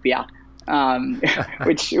utopia,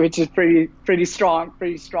 which is pretty strong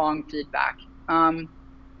feedback.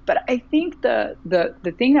 But I think the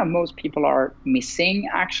thing that most people are missing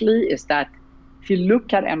actually is that if you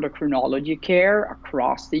look at endocrinology care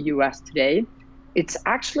across the US today, it's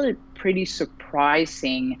actually pretty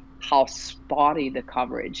surprising how spotty the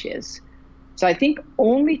coverage is. So I think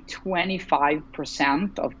only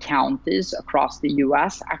 25% of counties across the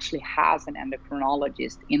US actually has an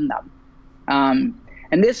endocrinologist in them.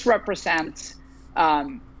 And this represents,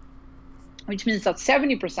 which means that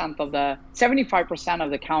 75%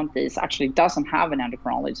 of the counties actually doesn't have an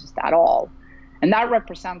endocrinologist at all. And that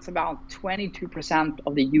represents about 22%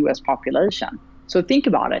 of the US population. So think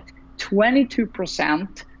about it,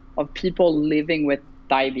 22% of people living with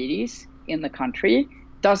diabetes in the country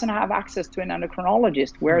doesn't have access to an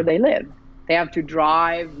endocrinologist where they live. They have to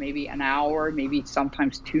drive maybe an hour, maybe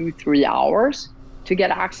sometimes 2-3 hours to get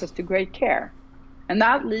access to great care. And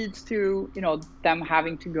that leads to, them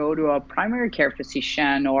having to go to a primary care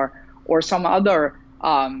physician or some other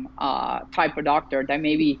type of doctor that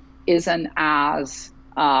maybe isn't as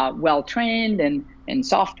well trained in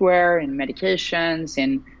software, in medications,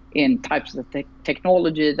 in types of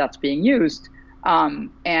technology that's being used,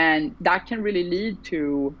 And that can really lead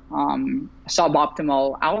to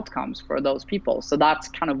suboptimal outcomes for those people. So that's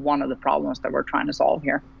kind of one of the problems that we're trying to solve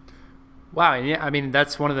here. Wow, yeah, I mean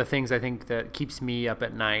that's one of the things I think that keeps me up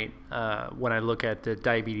at night when I look at the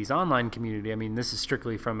diabetes online community. I mean, this is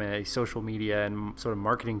strictly from a social media and sort of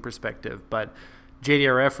marketing perspective, but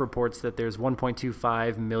JDRF reports that there's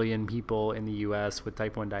 1.25 million people in the U.S. with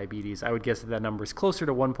type 1 diabetes. I would guess that number is closer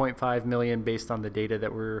to 1.5 million based on the data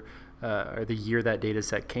that or the year that data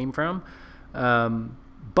set came from.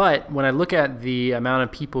 But when I look at the amount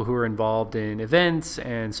of people who are involved in events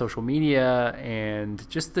and social media and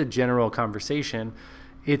just the general conversation,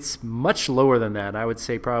 it's much lower than that. I would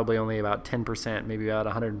say probably only about 10%, maybe about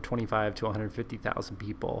 125 to 150,000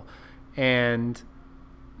 people. And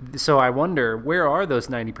so I wonder, where are those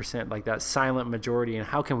 90%, like that silent majority, and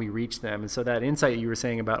how can we reach them? And so that insight you were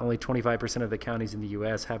saying about only 25% of the counties in the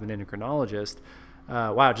U.S. have an endocrinologist,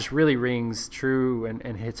 wow, just really rings true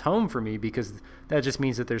and hits home for me, because that just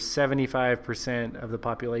means that there's 75% of the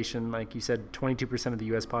population, like you said, 22% of the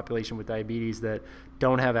U.S. population with diabetes that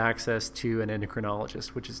don't have access to an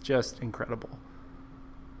endocrinologist, which is just incredible.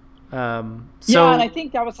 Yeah, and I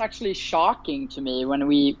think that was actually shocking to me when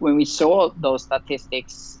we saw those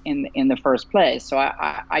statistics in the first place. So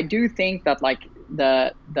I do think that like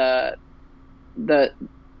the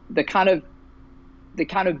kind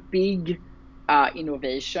of big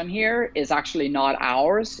innovation here is actually not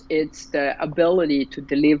ours. It's the ability to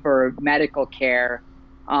deliver medical care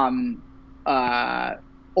over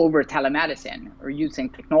telemedicine or using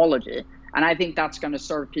technology. And I think that's going to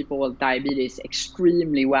serve people with diabetes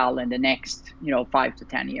extremely well in the next, 5 to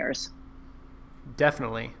 10 years.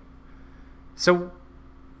 Definitely. So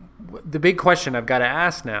the big question I've got to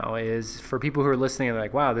ask now is, for people who are listening and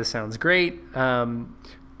like, wow, this sounds great.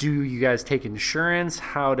 Do you guys take insurance?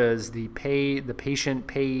 How does the patient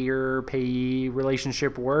payer payee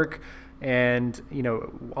relationship work? And,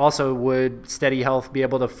 also, would Steady Health be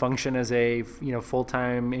able to function as a,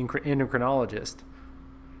 full-time endocrinologist?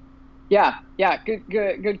 Yeah,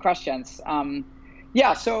 good questions.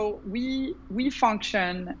 So we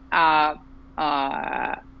function as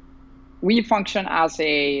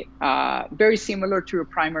a very similar to a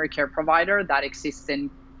primary care provider that exists in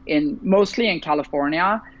mostly in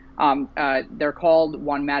California. They're called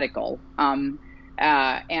One Medical. And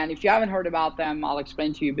if you haven't heard about them, I'll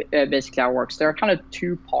explain to you basically how it works. There are kind of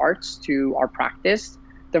two parts to our practice.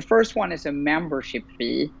 The first one is a membership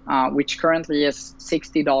fee, which currently is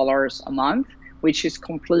 $60 a month, which is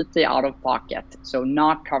completely out of pocket, so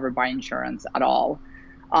not covered by insurance at all.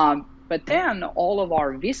 But then all of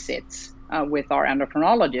our visits with our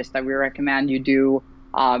endocrinologist that we recommend you do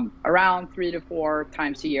around 3 to 4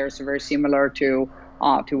 times a year, so very similar to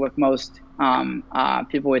what most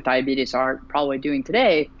people with diabetes are probably doing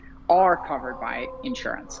today, are covered by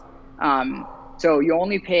insurance. So you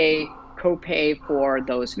only pay copay for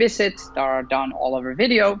those visits that are done all over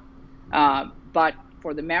video, but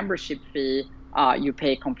for the membership fee, you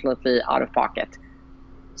pay completely out of pocket.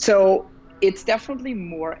 So it's definitely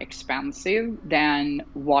more expensive than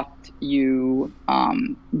what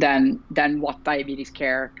what diabetes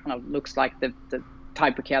care kind of looks like, the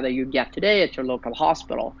type of care that you get today at your local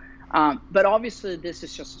hospital. But obviously, this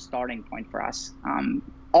is just a starting point for us.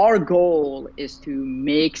 Our goal is to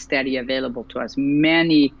make Steady available to as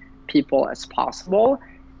many people as possible,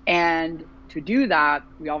 and to do that,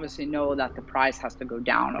 we obviously know that the price has to go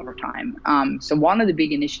down over time. So one of the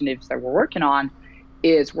big initiatives that we're working on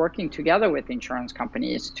is working together with insurance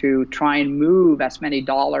companies to try and move as many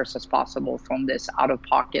dollars as possible from this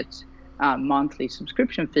out-of-pocket monthly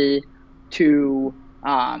subscription fee to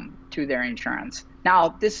their insurance.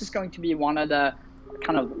 Now, this is going to be one of the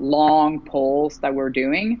kind of long polls that we're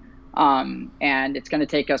doing. And it's going to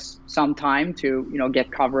take us some time to, get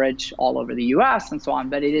coverage all over the U.S. and so on.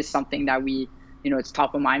 But it is something that we, it's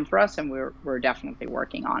top of mind for us, and we're definitely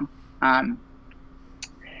working on.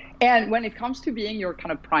 And when it comes to being your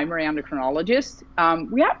kind of primary endocrinologist,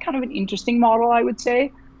 we have kind of an interesting model, I would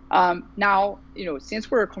say. Now, since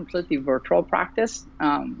we're a completely virtual practice,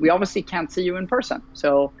 we obviously can't see you in person.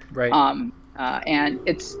 So, right. And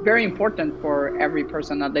it's very important for every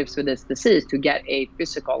person that lives with this disease to get a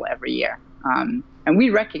physical every year. And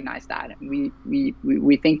we recognize that.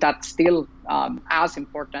 We think that's still as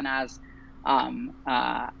important as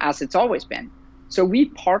it's always been. So we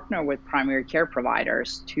partner with primary care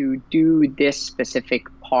providers to do this specific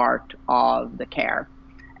part of the care.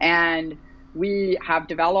 And we have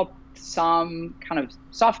developed some kind of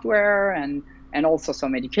software and also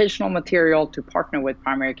some educational material to partner with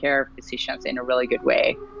primary care physicians in a really good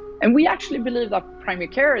way. And we actually believe that primary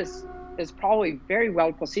care is is probably very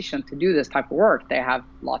well positioned to do this type of work. They have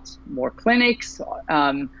lots more clinics,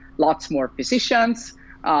 lots more physicians.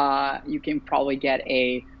 You can probably get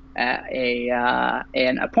an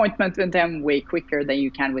appointment with them way quicker than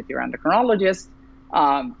you can with your endocrinologist.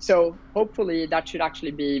 So hopefully that should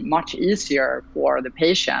actually be much easier for the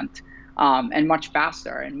patient, and much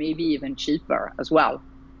faster, and maybe even cheaper as well.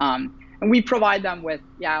 And we provide them with,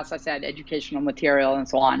 as I said, educational material and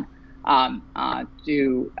so on,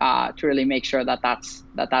 to really make sure that that's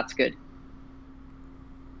good.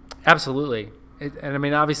 Absolutely. And I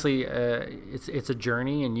mean, obviously, it's a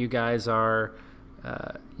journey, and you guys are,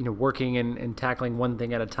 working and tackling one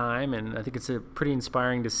thing at a time. And I think it's pretty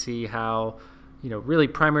inspiring to see how, really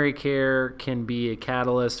primary care can be a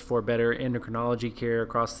catalyst for better endocrinology care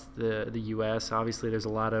across the U.S. Obviously, there's a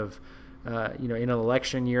lot of, in an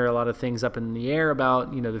election year, a lot of things up in the air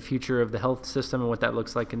about, the future of the health system and what that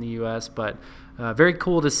looks like in the U.S. But very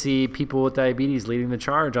cool to see people with diabetes leading the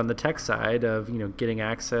charge on the tech side of, getting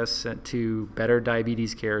access to better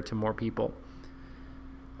diabetes care to more people.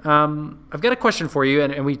 I've got a question for you,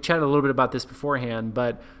 and we chatted a little bit about this beforehand,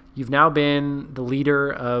 but you've now been the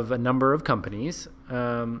leader of a number of companies,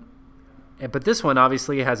 but this one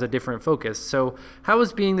obviously has a different focus. So how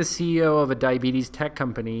is being the CEO of a diabetes tech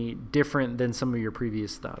company different than some of your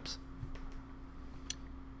previous stops?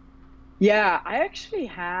 Yeah, I actually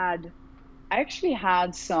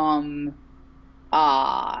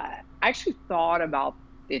thought about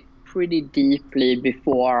it pretty deeply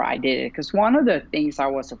before I did it, because one of the things I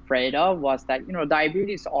was afraid of was that,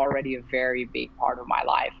 diabetes is already a very big part of my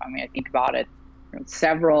life. I mean, I think about it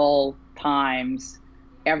several times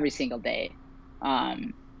every single day.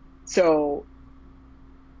 So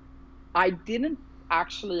I wasn't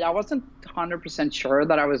 100% sure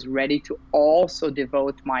that I was ready to also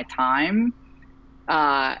devote my time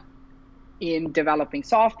in developing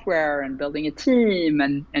software and building a team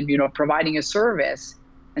and providing a service.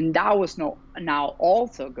 And that was now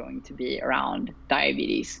also going to be around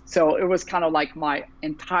diabetes. So it was kind of like my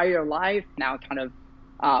entire life now kind of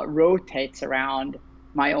rotates around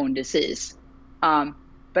my own disease.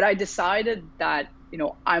 But I decided that,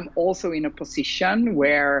 I'm also in a position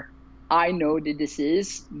where I know the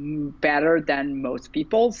disease better than most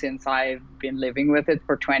people, since I've been living with it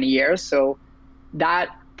for 20 years. So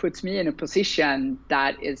that puts me in a position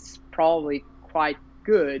that is probably quite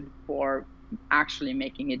good for actually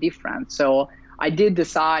making a difference. So I did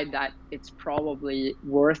decide that it's probably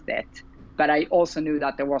worth it, but I also knew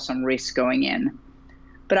that there was some risk going in.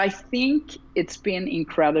 But I think it's been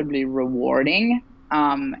incredibly rewarding,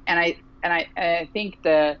 and I think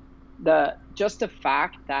the just the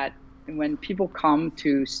fact that when people come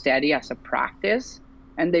to Steady as a practice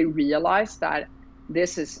and they realize that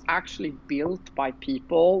this is actually built by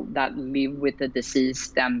people that live with the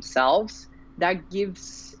disease themselves, that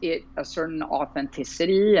gives it a certain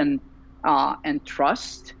authenticity and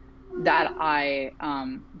trust that I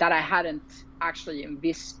hadn't actually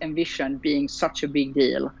envisioned being such a big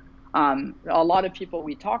deal. A lot of people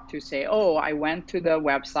we talk to say, "Oh, I went to the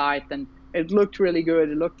website and it looked really good.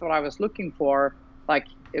 It looked what I was looking for. Like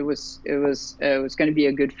it was going to be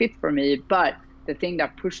a good fit for me." But the thing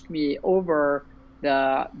that pushed me over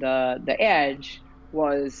the edge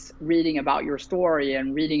was reading about your story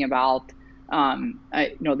and reading about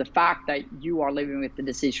the fact that you are living with the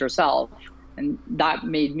disease yourself, and that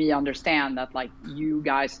made me understand that like you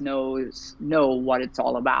guys know what it's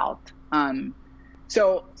all about.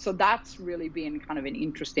 So that's really been kind of an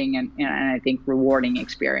interesting and I think rewarding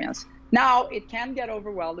experience. Now it can get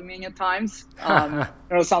overwhelming at times.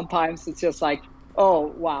 Sometimes it's just like, oh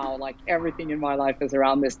wow, like everything in my life is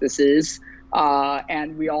around this disease,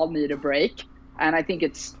 and we all need a break. And I think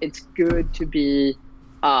it's good to be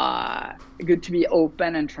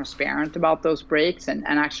open and transparent about those breaks and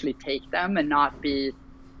actually take them and not be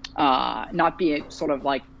sort of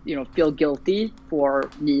like, feel guilty for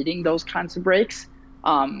needing those kinds of breaks.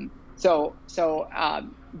 That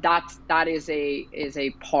is a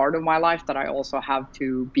part of my life that I also have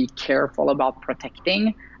to be careful about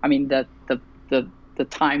protecting. I mean, the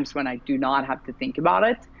times when I do not have to think about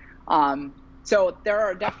it. So there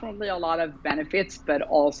are definitely a lot of benefits, but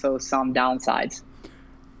also some downsides.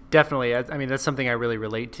 Definitely. I mean, that's something I really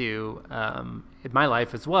relate to in my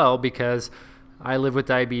life as well, because I live with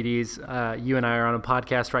diabetes. You and I are on a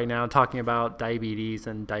podcast right now talking about diabetes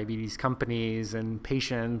and diabetes companies and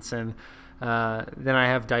patients. And then I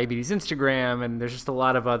have diabetes Instagram, and there's just a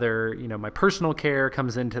lot of other, my personal care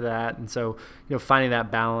comes into that. And so, finding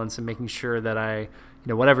that balance and making sure that I,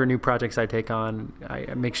 whatever new projects I take on,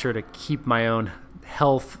 I make sure to keep my own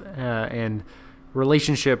health and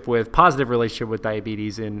positive relationship with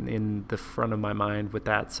diabetes in the front of my mind with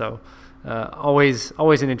that. So always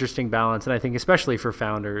an interesting balance. And I think especially for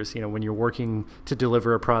founders, when you're working to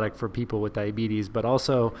deliver a product for people with diabetes, but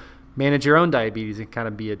also manage your own diabetes, it can kind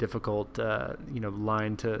of be a difficult,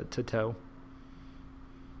 line to toe.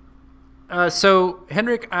 So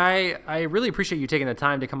Henrik, I really appreciate you taking the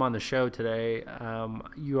time to come on the show today.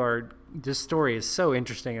 This story is so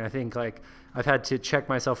interesting. And I think I've had to check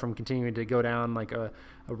myself from continuing to go down a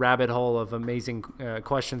rabbit hole of amazing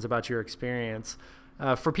questions about your experience.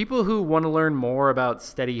 For people who want to learn more about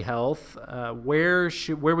Steady Health, where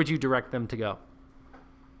would you direct them to go?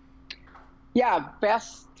 Yeah,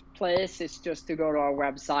 best place is just to go to our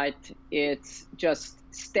website. It's just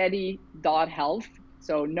steady.health.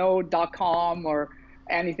 So no .com or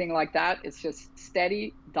anything like that. It's just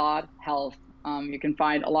steady.health. You can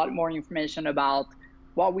find a lot more information about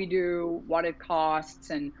what we do, what it costs,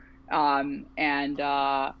 and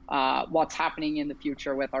what's happening in the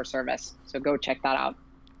future with our service. So go check that out.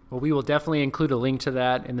 Well, we will definitely include a link to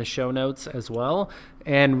that in the show notes as well.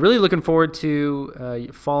 And really looking forward to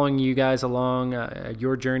following you guys along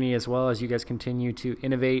your journey as well as you guys continue to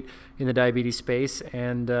innovate in the diabetes space.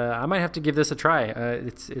 And I might have to give this a try.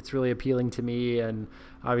 It's really appealing to me. And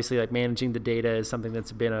obviously managing the data is something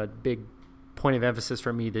that's been a big point of emphasis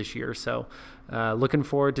for me this year. So looking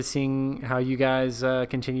forward to seeing how you guys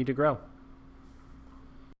continue to grow.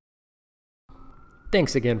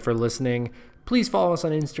 Thanks again for listening. Please follow us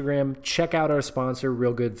on Instagram. Check out our sponsor,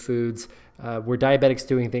 Real Good Foods. We're Diabetics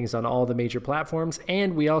Doing Things on all the major platforms,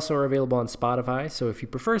 and we also are available on Spotify. So if you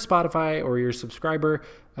prefer Spotify or you're a subscriber,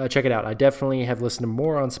 check it out. I definitely have listened to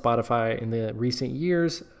more on Spotify in the recent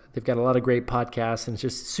years. They've got a lot of great podcasts, and it's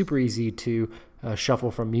just super easy to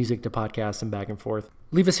shuffle from music to podcasts and back and forth.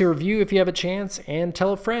 Leave us a review if you have a chance, and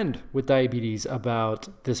tell a friend with diabetes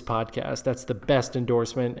about this podcast. That's the best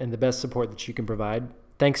endorsement and the best support that you can provide.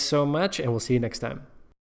 Thanks so much, and we'll see you next time.